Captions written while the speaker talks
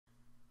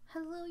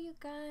Hello you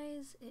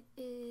guys, it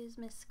is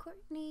Miss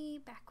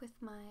Courtney back with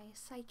my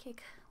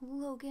sidekick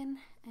Logan,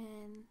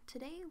 and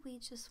today we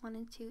just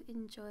wanted to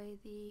enjoy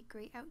the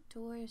great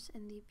outdoors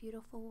and the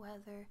beautiful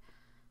weather.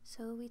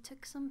 So we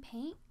took some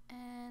paint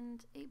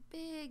and a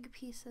big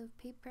piece of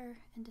paper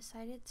and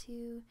decided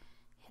to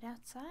head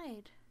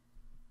outside.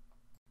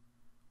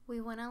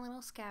 We went on a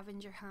little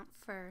scavenger hunt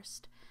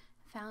first,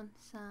 found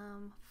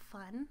some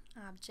fun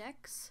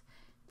objects,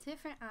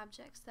 different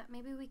objects that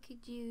maybe we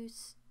could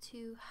use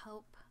to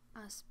help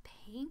us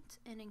paint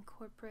and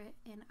incorporate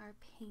in our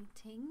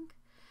painting.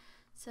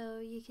 So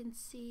you can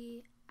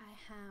see I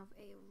have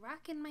a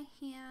rock in my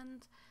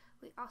hand.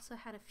 We also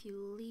had a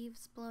few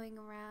leaves blowing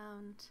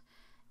around.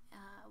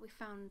 We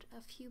found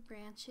a few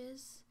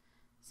branches,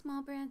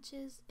 small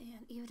branches,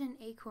 and even an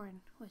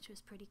acorn, which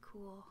was pretty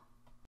cool.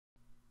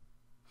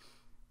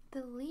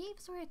 The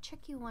leaves were a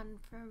tricky one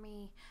for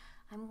me.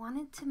 I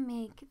wanted to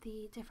make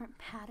the different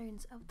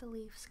patterns of the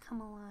leaves come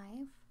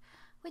alive,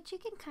 which you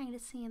can kind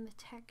of see in the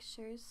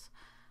textures,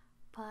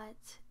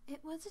 but it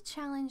was a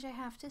challenge, I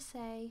have to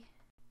say.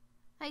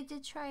 I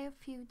did try a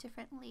few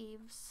different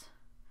leaves.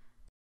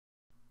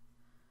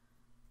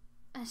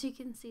 As you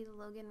can see,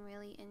 Logan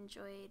really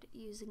enjoyed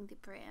using the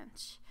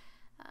branch,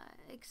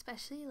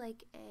 especially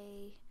like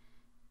a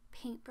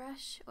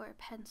paintbrush or a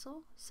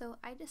pencil, so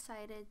I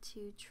decided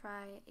to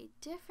try a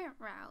different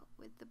route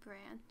with the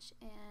branch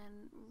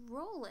and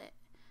roll it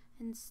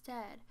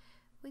instead,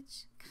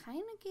 which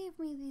kind of gave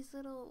me these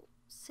little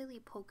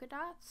silly polka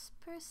dots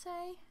per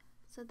se,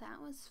 so that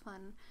was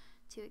fun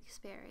to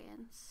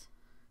experience.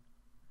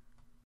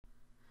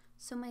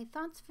 So my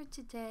thoughts for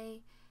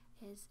today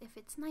is, if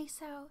it's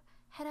nice out,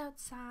 head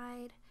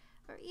outside,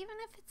 or even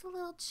if it's a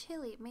little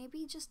chilly,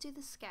 maybe just do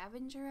the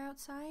scavenger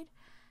outside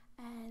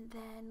and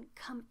then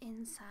come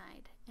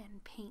inside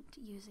and paint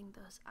using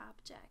those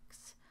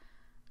objects.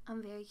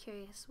 I'm very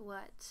curious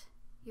what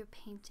your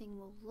painting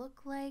will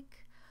look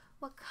like.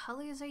 What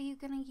colors are you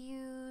gonna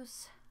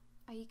use?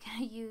 Are you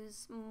gonna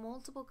use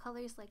multiple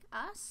colors like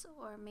us,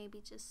 or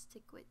maybe just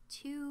stick with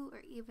 2 or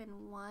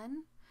even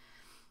 1?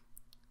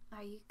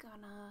 Are you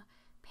gonna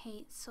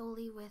paint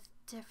solely with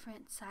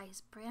different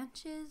size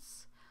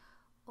branches,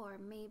 or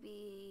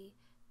maybe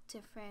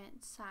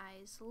different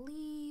size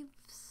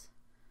leaves?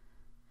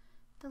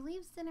 The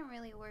leaves didn't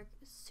really work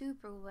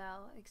super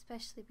well,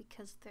 especially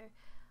because they're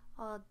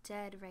all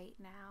dead right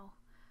now,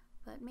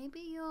 but maybe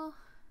you'll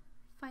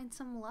find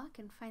some luck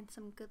and find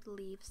some good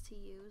leaves to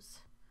use.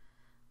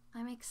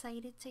 I'm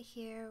excited to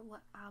hear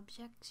what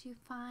objects you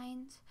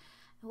find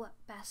and what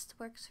best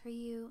works for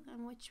you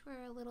and which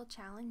were a little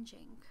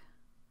challenging.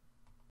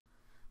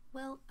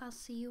 Well, I'll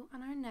see you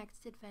on our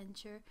next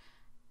adventure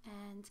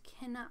and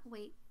cannot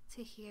wait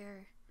to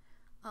hear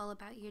all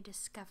about your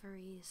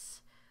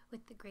discoveries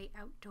with the great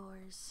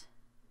outdoors.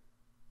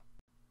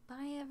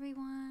 Bye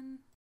everyone!